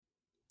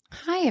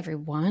Hi,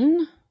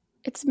 everyone.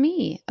 It's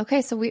me.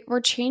 Okay, so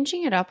we're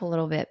changing it up a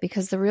little bit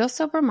because the Real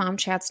Sober Mom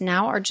Chats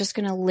now are just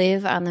going to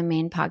live on the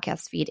main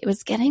podcast feed. It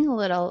was getting a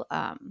little,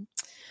 I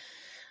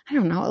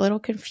don't know, a little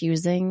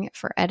confusing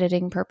for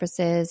editing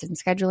purposes and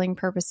scheduling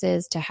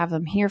purposes to have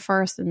them here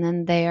first and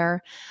then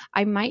there.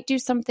 I might do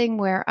something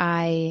where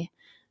I,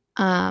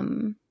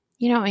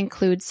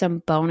 include some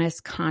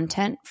bonus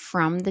content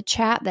from the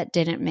chat that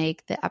didn't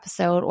make the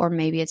episode, or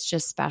maybe it's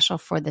just special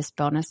for this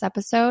bonus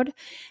episode.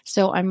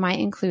 So I might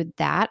include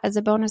that as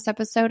a bonus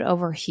episode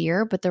over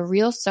here, but the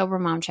Real Sober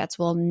Mom Chats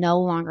will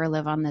no longer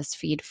live on this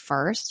feed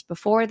first.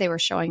 Before, they were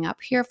showing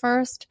up here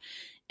first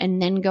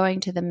and then going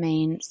to the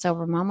main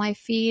Sober Mom Life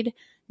feed.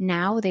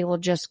 Now they will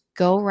just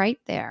go right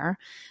there.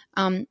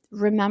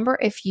 Remember,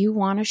 if you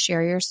want to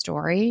share your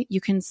story, you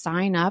can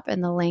sign up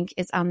and the link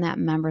is on that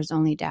members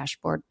only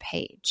dashboard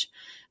page.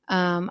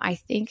 I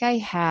think I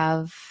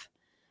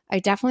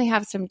definitely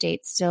have some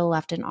dates still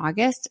left in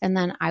August, and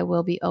then I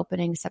will be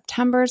opening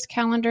September's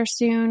calendar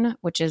soon,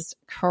 which is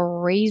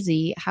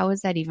crazy. How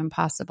is that even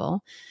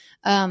possible?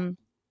 But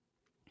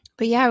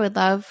yeah, I would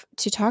love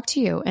to talk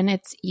to you, and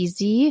it's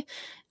easy.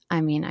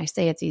 I mean, I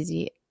say it's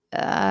easy.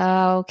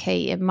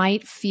 Okay, it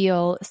might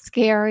feel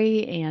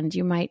scary and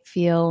you might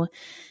feel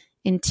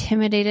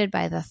intimidated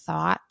by the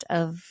thought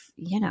of,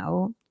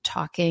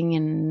 talking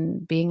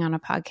and being on a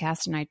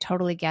podcast, and I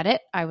totally get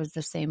it. I was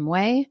the same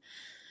way.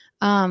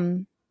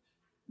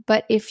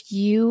 But if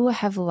you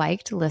have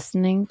liked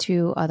listening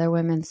to other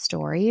women's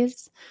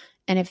stories,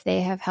 and if they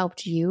have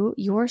helped you,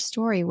 your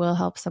story will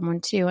help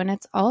someone too. And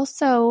it's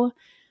also,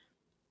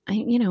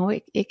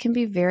 it can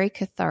be very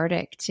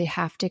cathartic to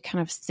have to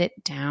kind of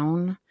sit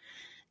down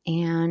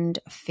and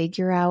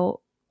figure out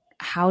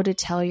how to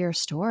tell your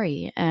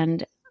story.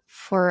 And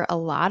for a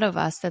lot of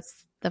us,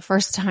 that's the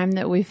first time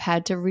that we've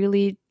had to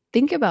really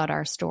think about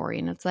our story.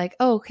 And it's like,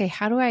 oh, okay,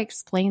 how do I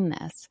explain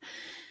this?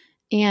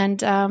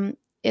 And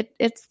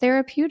it's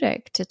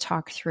therapeutic to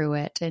talk through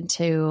it and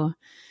to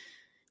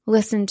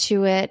listen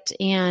to it.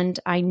 And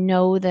I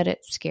know that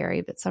it's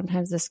scary, but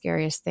sometimes the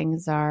scariest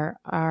things are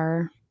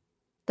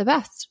the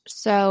best.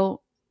 So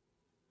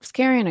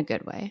scary in a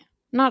good way,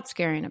 not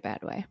scary in a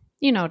bad way.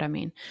 You know what I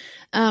mean?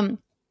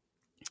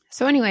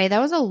 So anyway,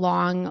 that was a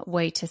long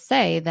way to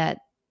say that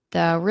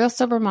the Real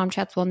Sober Mom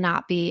Chats will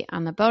not be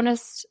on the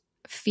bonus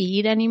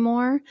feed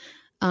anymore.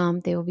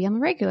 They will be on the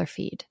regular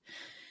feed.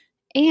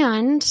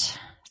 And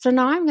so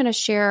now I'm going to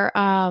share,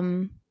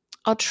 I'll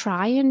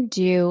try and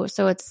I'll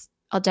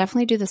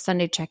definitely do the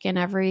Sunday check-in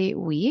every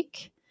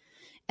week.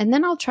 And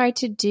then I'll try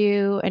to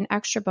do an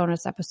extra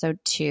bonus episode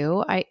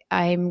too.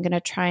 I'm going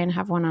to try and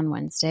have one on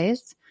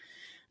Wednesdays.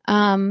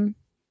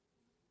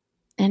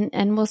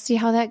 And we'll see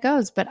how that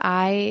goes. But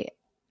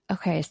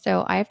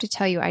so I have to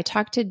tell you, I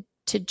talked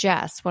to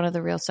Jess, one of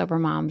the Real Sober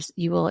Moms.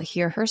 You will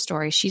hear her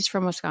story. She's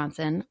from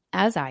Wisconsin,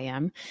 as I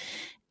am.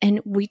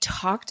 And we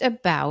talked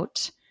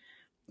about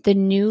the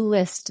new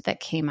list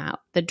that came out,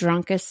 the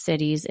drunkest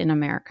cities in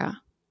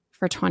America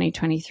for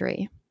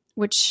 2023,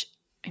 which,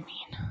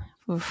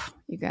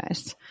 you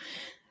guys,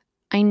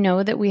 I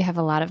know that we have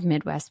a lot of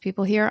Midwest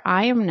people here.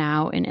 I am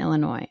now in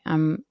Illinois.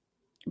 I'm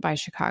by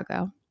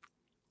Chicago.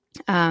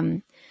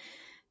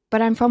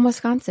 But I'm from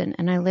Wisconsin,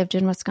 and I lived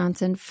in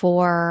Wisconsin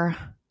for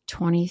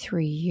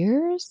 23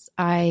 years.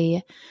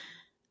 I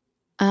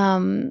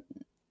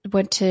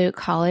went to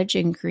college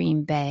in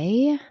Green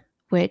Bay,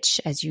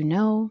 which, as you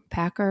know,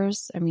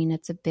 Packers,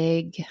 it's a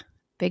big,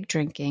 big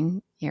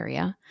drinking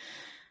area.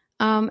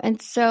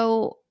 And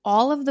so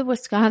all of the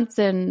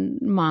Wisconsin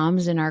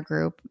moms in our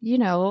group,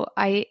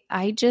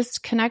 I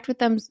just connect with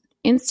them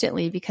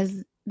instantly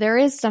because there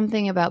is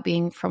something about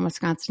being from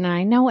Wisconsin, and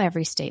I know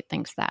every state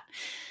thinks that.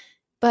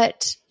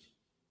 But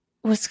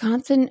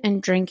Wisconsin and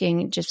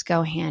drinking just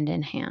go hand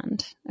in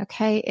hand.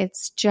 Okay.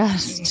 It's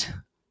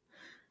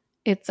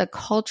a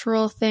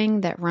cultural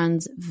thing that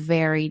runs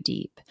very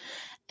deep.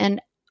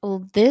 And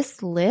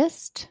this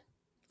list,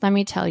 let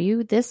me tell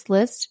you, this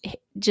list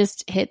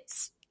just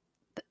hits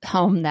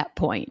home that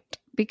point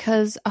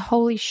because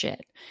holy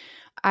shit.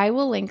 I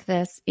will link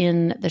this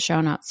in the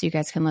show notes so you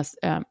guys can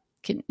listen,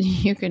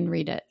 you can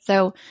read it.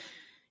 So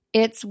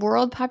it's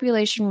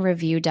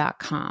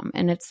worldpopulationreview.com,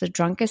 and it's the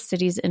drunkest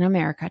cities in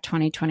America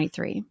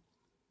 2023.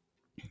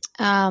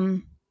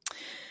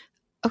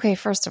 Okay,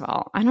 first of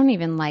all, I don't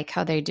even like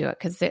how they do it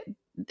because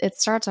it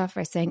starts off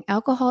by saying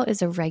alcohol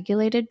is a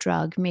regulated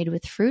drug made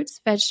with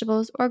fruits,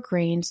 vegetables, or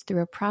grains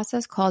through a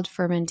process called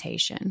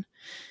fermentation. I'm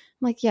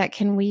like, yeah,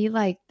 can we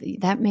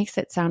that makes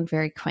it sound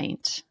very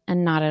quaint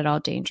and not at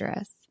all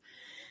dangerous.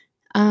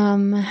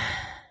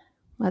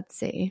 Let's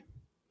see.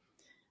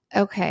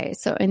 Okay,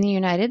 so in the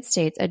United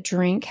States, a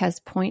drink has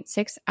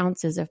 0.6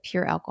 ounces of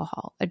pure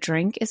alcohol. A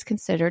drink is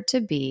considered to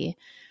be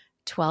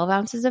 12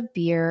 ounces of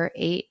beer,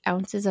 8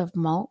 ounces of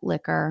malt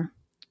liquor.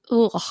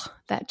 Ugh,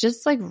 that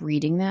just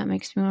reading that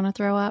makes me want to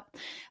throw up.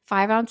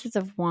 5 ounces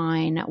of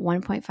wine,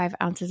 1.5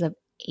 ounces of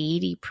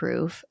 80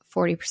 proof,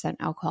 40%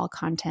 alcohol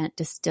content,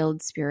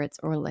 distilled spirits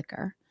or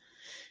liquor.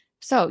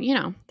 So,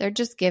 they're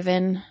just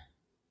given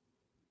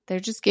the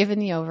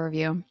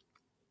overview.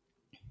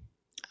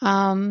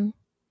 Okay,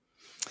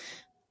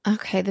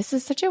 this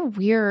is such a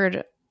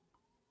weird,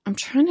 I'm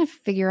trying to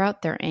figure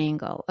out their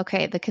angle.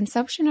 Okay, the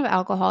consumption of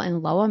alcohol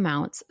in low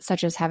amounts,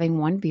 such as having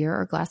one beer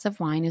or glass of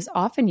wine, is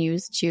often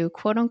used to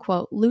quote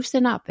unquote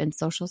loosen up in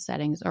social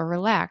settings or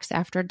relax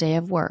after a day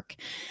of work.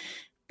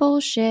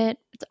 Bullshit.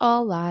 It's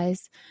all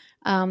lies.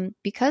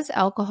 Because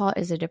alcohol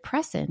is a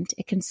depressant,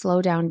 it can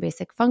slow down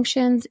basic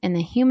functions in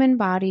the human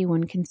body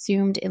when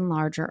consumed in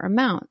larger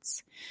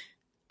amounts.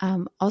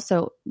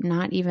 Also,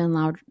 not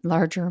even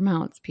larger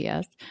amounts,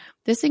 P.S.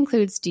 This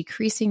includes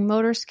decreasing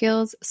motor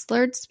skills,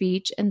 slurred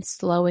speech, and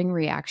slowing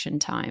reaction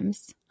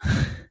times.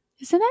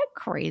 Isn't that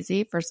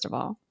crazy? First of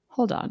all,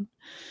 hold on.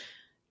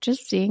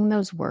 Just seeing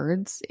those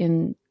words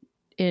in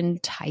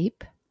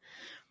type.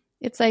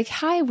 It's like,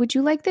 hi, would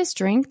you like this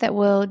drink that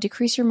will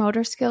decrease your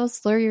motor skills,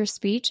 slur your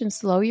speech, and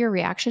slow your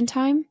reaction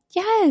time?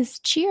 Yes,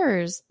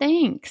 cheers,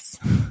 thanks.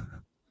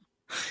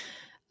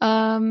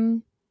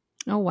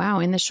 Oh, wow.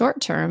 In the short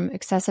term,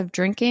 excessive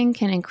drinking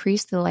can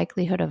increase the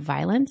likelihood of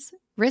violence,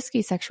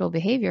 risky sexual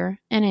behavior,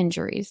 and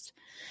injuries.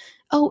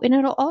 Oh, and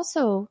it'll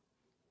also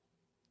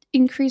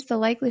increase the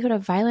likelihood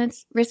of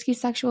violence, risky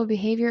sexual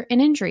behavior, and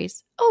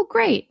injuries. Oh,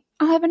 great.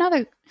 I'll have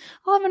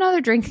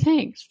another drink,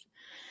 thanks.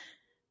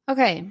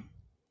 Okay.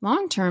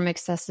 Long-term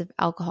excessive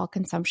alcohol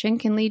consumption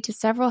can lead to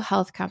several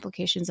health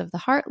complications of the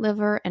heart,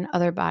 liver, and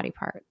other body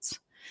parts.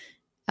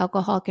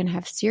 Alcohol can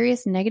have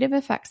serious negative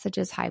effects such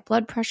as high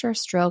blood pressure,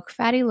 stroke,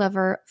 fatty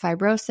liver,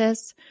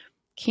 fibrosis,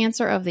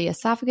 cancer of the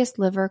esophagus,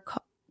 liver,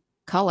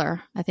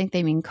 color, I think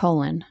they mean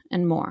colon,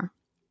 and more.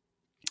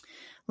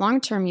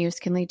 Long-term use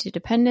can lead to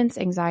dependence,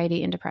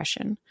 anxiety, and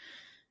depression.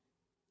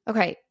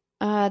 Okay,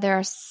 there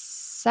are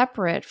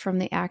separate from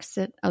the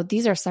accident. Oh,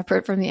 these are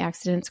separate from the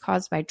accidents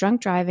caused by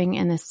drunk driving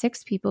and the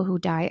 6 people who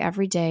die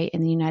every day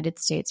in the United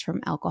States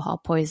from alcohol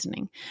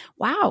poisoning.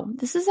 Wow,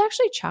 this is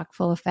actually chock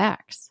full of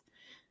facts.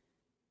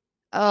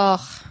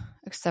 Ugh,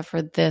 except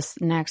for this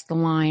next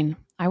line.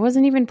 I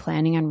wasn't even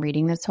planning on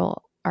reading this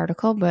whole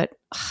article, but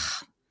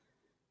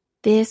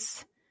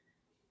this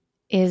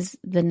is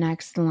the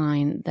next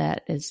line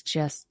that is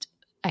just,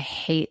 I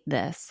hate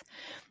this.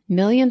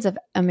 Millions of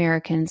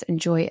Americans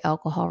enjoy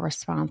alcohol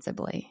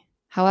responsibly.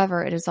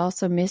 However, it is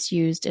also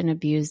misused and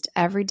abused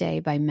every day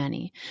by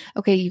many.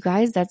 Okay, you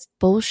guys, that's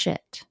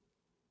bullshit.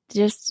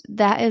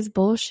 That is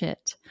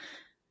bullshit.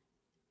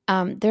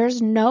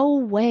 There's no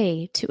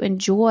way to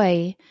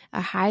enjoy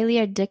a highly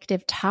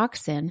addictive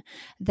toxin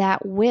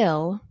that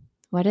will,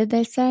 what did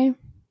they say?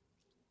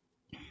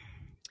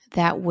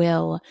 That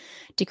will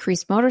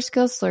decrease motor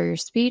skills, slur your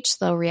speech,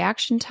 slow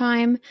reaction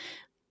time,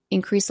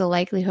 increase the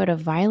likelihood of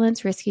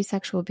violence, risky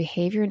sexual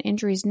behavior, and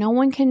injuries. No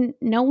one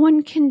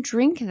can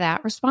drink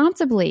that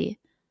responsibly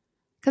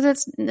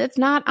because it's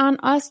not on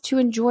us to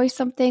enjoy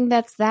something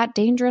that's that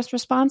dangerous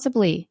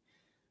responsibly.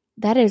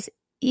 That is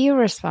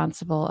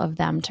irresponsible of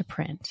them to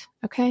print.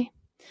 Okay.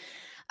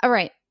 All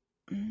right.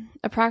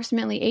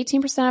 Approximately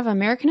 18% of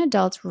American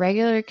adults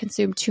regularly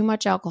consume too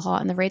much alcohol,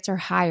 and the rates are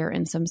higher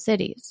in some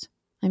cities.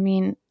 I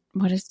mean,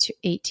 what is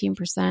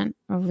 18%?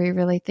 Are we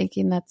really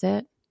thinking that's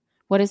it?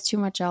 What is too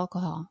much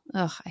alcohol?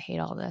 Ugh, I hate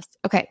all this.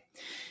 Okay.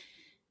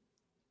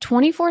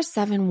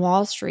 24/7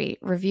 Wall Street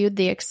reviewed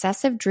the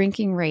excessive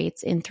drinking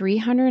rates in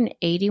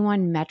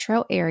 381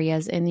 metro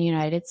areas in the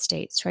United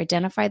States to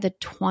identify the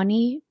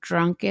 20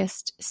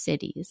 drunkest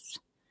cities.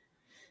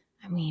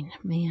 I mean,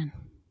 man.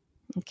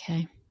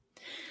 Okay.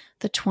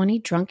 The 20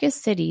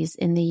 drunkest cities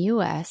in the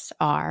U.S.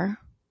 are,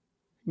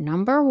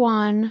 number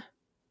 1,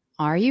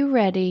 are you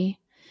ready?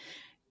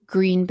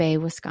 Green Bay,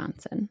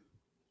 Wisconsin.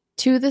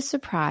 To the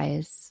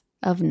surprise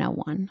of no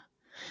one.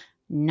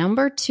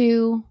 Number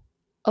 2,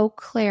 Eau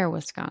Claire,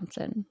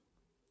 Wisconsin.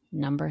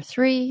 Number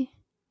 3,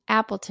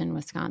 Appleton,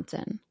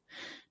 Wisconsin.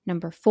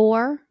 Number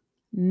 4,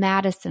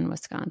 Madison,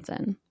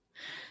 Wisconsin.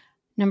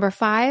 Number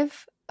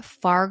 5,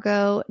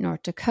 Fargo,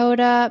 North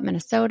Dakota,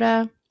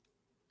 Minnesota.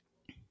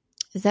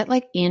 Is that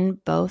like in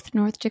both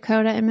North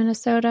Dakota and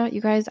Minnesota? You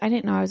guys, I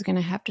didn't know I was going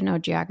to have to know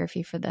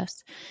geography for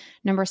this.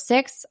 Number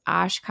 6,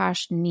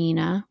 Oshkosh,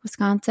 Neenah,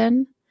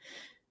 Wisconsin.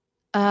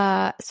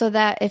 So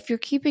that if you're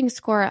keeping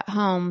score at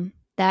home,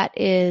 that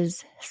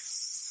is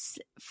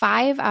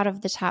 5 out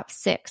of the top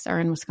 6 are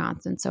in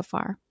Wisconsin so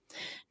far.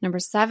 Number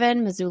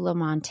 7, Missoula,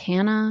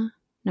 Montana.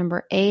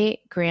 Number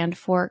 8, Grand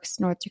Forks,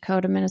 North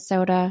Dakota,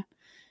 Minnesota.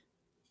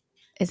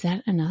 Is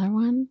that another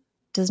one?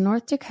 Does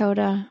North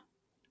Dakota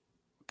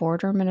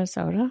border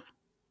Minnesota?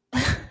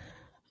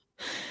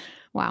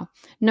 Wow.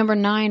 Number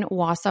 9,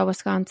 Wausau,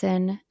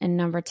 Wisconsin. And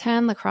number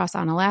 10, La Crosse,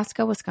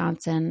 Alaska,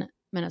 Wisconsin,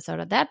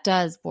 Minnesota. That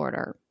does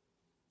border.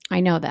 I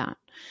know that.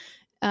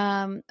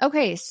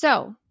 Okay,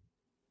 so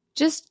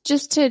just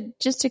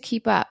to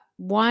keep up.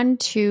 1,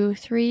 2,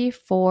 3,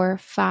 4,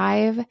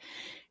 5,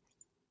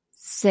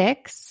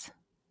 6,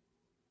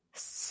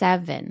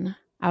 7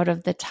 out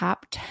of the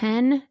top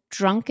 10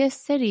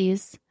 drunkest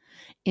cities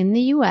in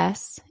the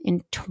U.S.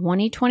 in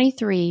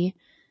 2023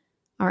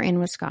 are in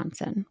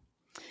Wisconsin.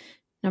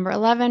 Number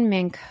 11,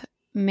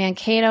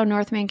 Mankato,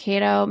 North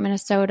Mankato,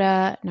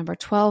 Minnesota. Number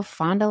 12,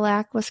 Fond du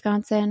Lac,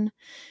 Wisconsin,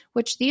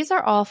 which these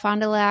are all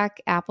Fond du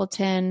Lac,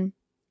 Appleton,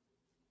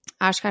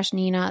 Oshkosh,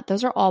 Neenah.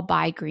 Those are all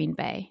by Green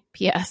Bay.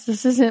 P.S.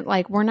 This isn't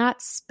like we're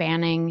not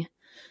spanning.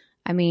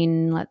 I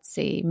mean, let's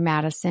see.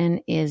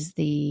 Madison is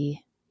the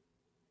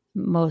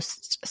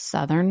most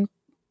southern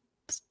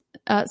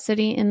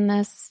city in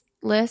this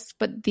list,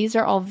 but these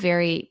are all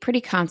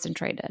pretty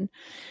concentrated.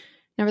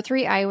 Number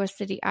 3, Iowa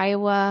City,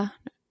 Iowa.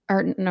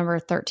 Or number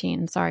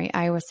 13, sorry,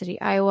 Iowa City,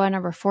 Iowa.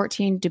 Number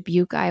 14,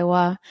 Dubuque,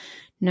 Iowa.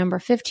 Number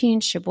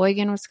 15,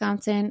 Sheboygan,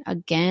 Wisconsin.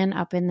 Again,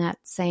 up in that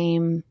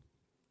same,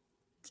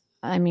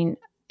 in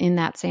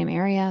that same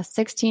area.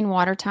 16,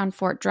 Watertown,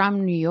 Fort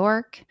Drum, New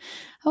York.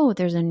 Oh,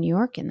 there's a New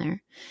York in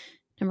there.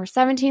 Number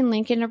 17,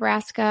 Lincoln,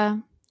 Nebraska.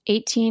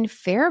 18,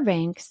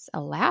 Fairbanks,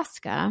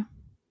 Alaska.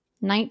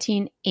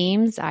 19,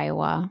 Ames,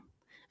 Iowa.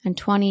 And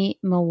 20,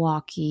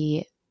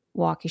 Milwaukee,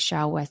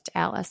 Waukesha, West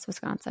Allis,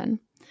 Wisconsin.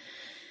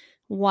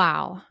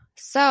 Wow.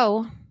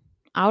 So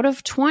out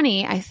of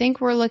 20, I think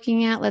we're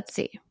looking at, let's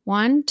see,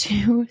 1,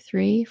 2,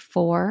 3,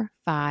 4,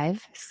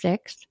 5,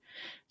 6,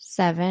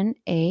 7,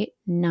 8,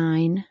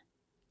 9,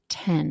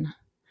 10.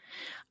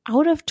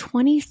 Out of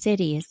 20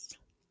 cities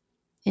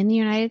in the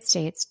United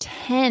States,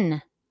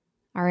 10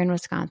 are in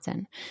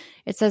Wisconsin.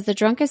 It says the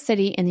drunkest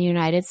city in the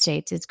United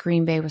States is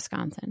Green Bay,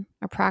 Wisconsin.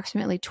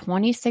 Approximately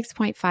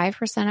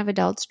 26.5% of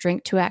adults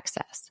drink to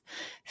excess.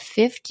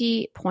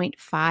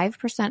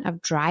 50.5%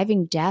 of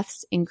driving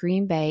deaths in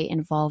Green Bay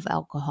involve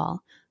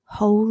alcohol.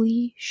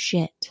 Holy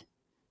shit.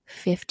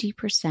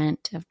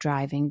 50% of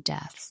driving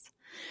deaths.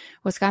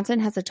 Wisconsin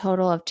has a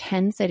total of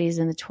 10 cities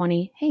in the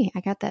 20. Hey, I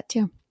got that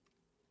too.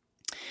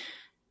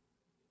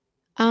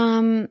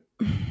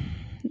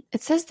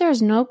 It says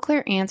there's no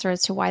clear answer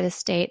as to why the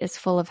state is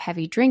full of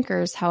heavy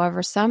drinkers.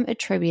 However, some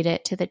attribute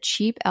it to the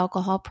cheap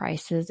alcohol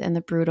prices and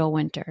the brutal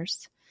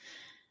winters.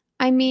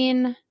 I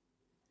mean,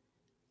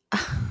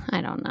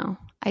 I don't know.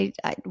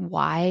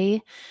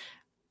 Why?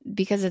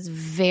 Because it's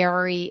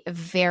very,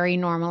 very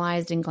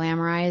normalized and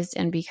glamorized,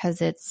 and because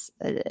it's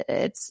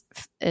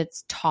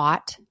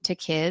taught to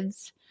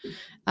kids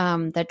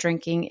that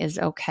drinking is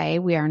okay.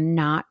 We are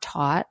not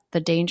taught the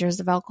dangers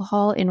of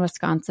alcohol in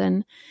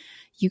Wisconsin.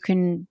 You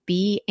can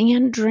be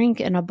and drink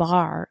in a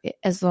bar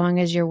as long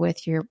as you're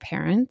with your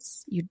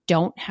parents. You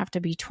don't have to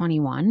be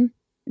 21.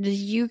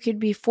 You could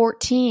be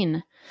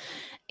 14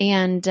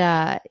 and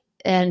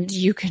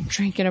you can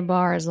drink in a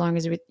bar as long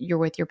as you're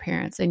with your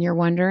parents. And you're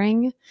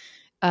wondering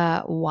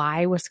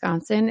why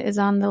Wisconsin is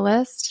on the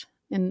list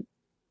in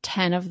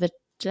 10 of the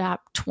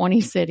top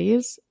 20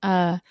 cities.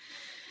 Yeah,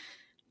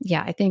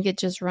 I think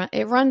it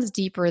runs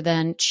deeper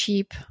than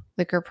cheap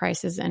liquor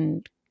prices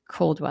and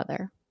cold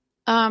weather.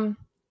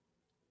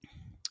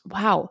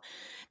 Wow,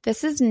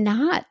 this is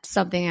not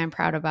something I'm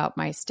proud about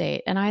my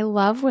state. And I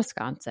love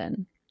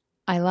Wisconsin.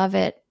 I love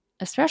it,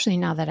 especially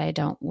now that I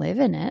don't live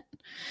in it.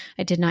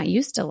 I did not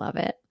used to love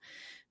it.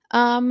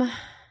 I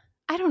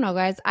don't know,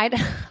 guys. I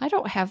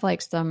don't have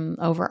like some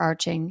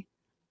overarching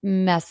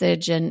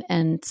message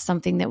and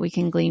something that we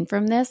can glean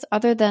from this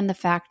other than the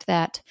fact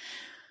that,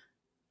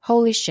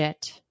 holy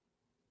shit,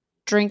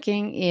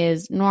 drinking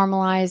is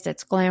normalized.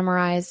 It's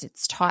glamorized.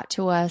 It's taught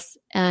to us.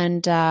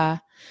 And,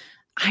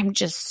 I'm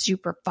just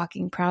super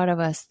fucking proud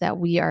of us that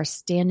we are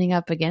standing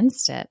up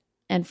against it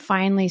and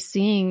finally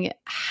seeing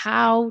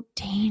how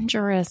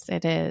dangerous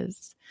it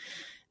is.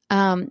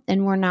 And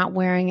we're not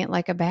wearing it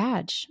like a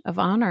badge of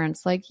honor. And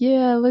it's like,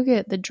 yeah, look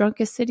at the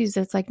drunkest cities.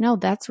 It's like, no,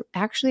 that's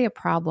actually a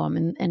problem,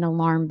 and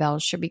alarm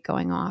bells should be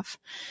going off.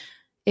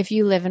 If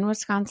you live in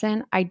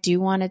Wisconsin, I do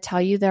want to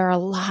tell you there are a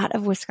lot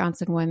of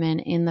Wisconsin women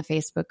in the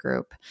Facebook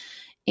group.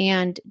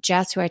 And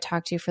Jess, who I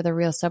talked to for the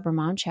Real Sober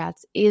Mom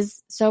Chats,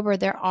 is sober.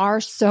 There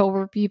are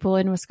sober people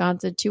in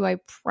Wisconsin too. I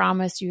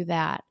promise you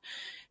that.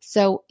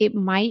 So it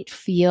might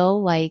feel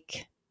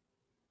like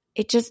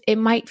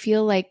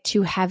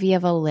too heavy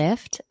of a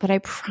lift, but I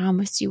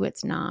promise you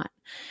it's not.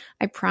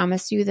 I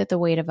promise you that the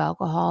weight of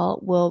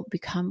alcohol will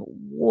become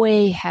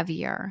way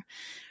heavier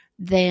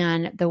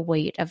than the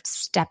weight of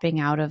stepping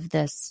out of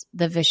the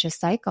vicious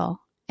cycle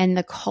and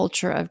the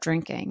culture of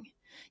drinking.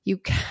 You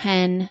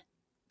can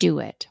do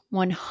it.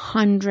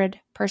 100%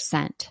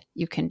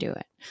 you can do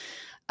it.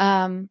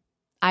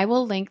 I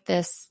will link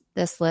this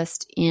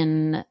list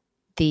in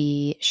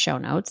the show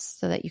notes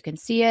so that you can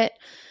see it.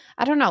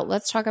 I don't know.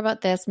 Let's talk about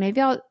this. Maybe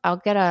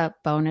I'll get a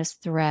bonus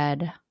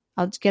thread.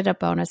 I'll get a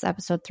bonus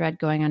episode thread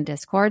going on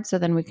Discord, so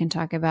then we can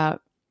talk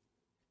about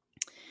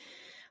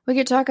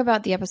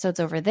the episodes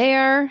over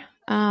there.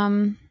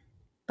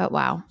 But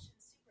wow.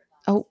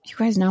 Oh, you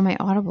guys know my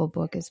Audible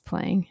book is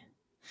playing.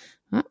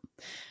 Huh?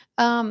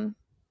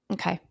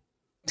 Okay.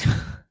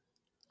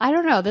 I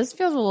don't know. This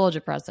feels a little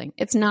depressing.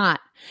 It's not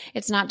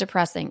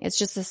depressing. It's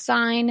just a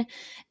sign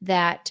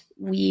that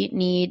we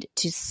need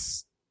to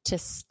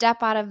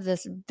step out of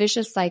this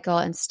vicious cycle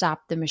and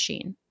stop the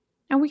machine.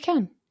 And we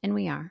can, and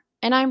we are.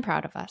 And I'm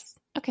proud of us.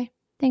 Okay.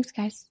 Thanks,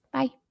 guys.